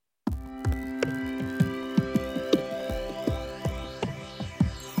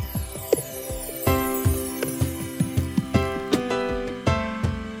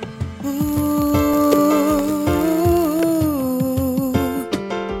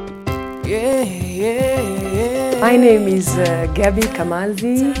My name is Gaby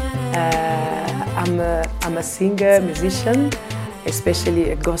Kamanzi. I'm a singer, musician,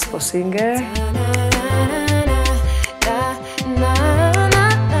 especially a gospel singer.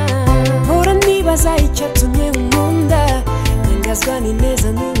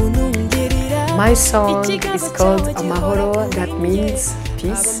 My song is called Amahoro, that means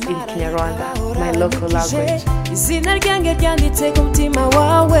peace in Kinyarwanda, my local language.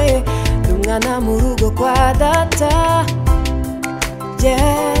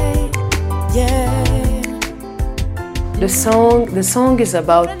 The song is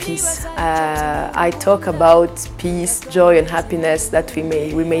about peace. I talk about peace, joy, and happiness that we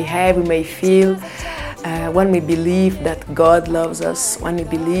may feel when we believe that God loves us, when we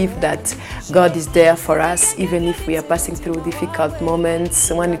believe that God is there for us, even if we are passing through difficult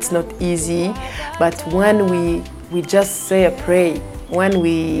moments, when it's not easy. But when we just say a prayer, when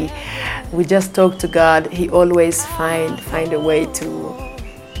we just talk to God, He always find a way to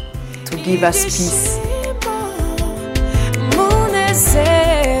give us peace.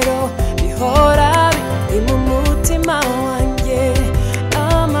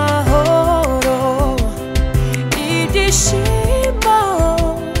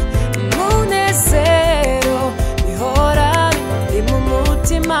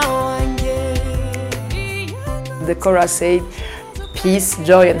 The chorus said, peace,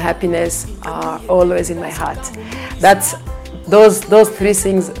 joy, and happiness are always in my heart. Those three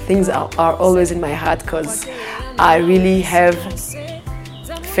things are always in my heart, because I really have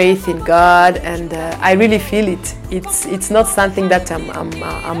faith in God, and I really feel it. It's not something that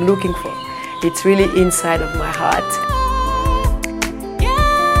I'm looking for. It's really inside of my heart.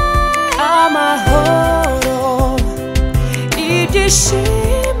 Amahoro,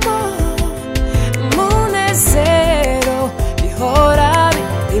 ibyishimo, munezero, bihora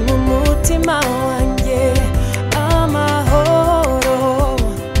biri mu mutima wanjye. Amahoro,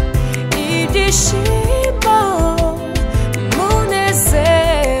 ibyishimo,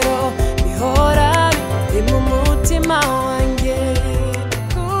 munezero, bihora biri mu mutima wanjye.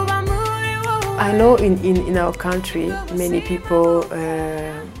 I know in our country, many people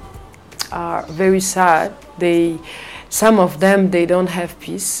are very sad. Some of them, they don't have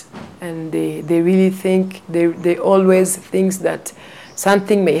peace, and they really think, they always think that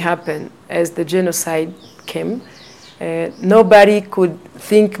something may happen. As the genocide came, nobody could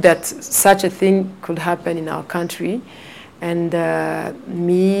think that such a thing could happen in our country. And I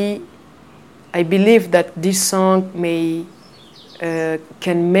believe that this song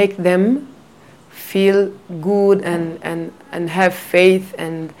can make them feel good and have faith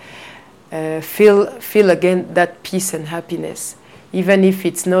and feel again that peace and happiness, even if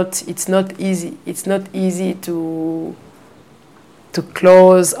it's not easy. It's not easy to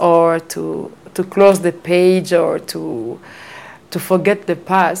close, or to close the page, or to forget the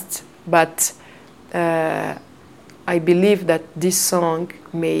past. But I believe that this song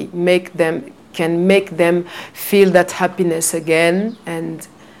can make them feel that happiness again, and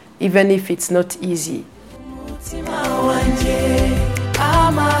even if it's not easy.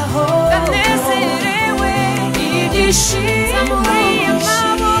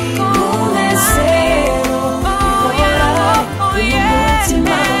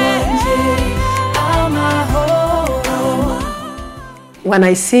 When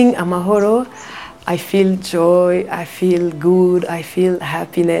I sing Amahoro, I feel joy, I feel good, I feel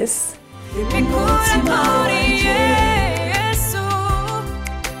happiness.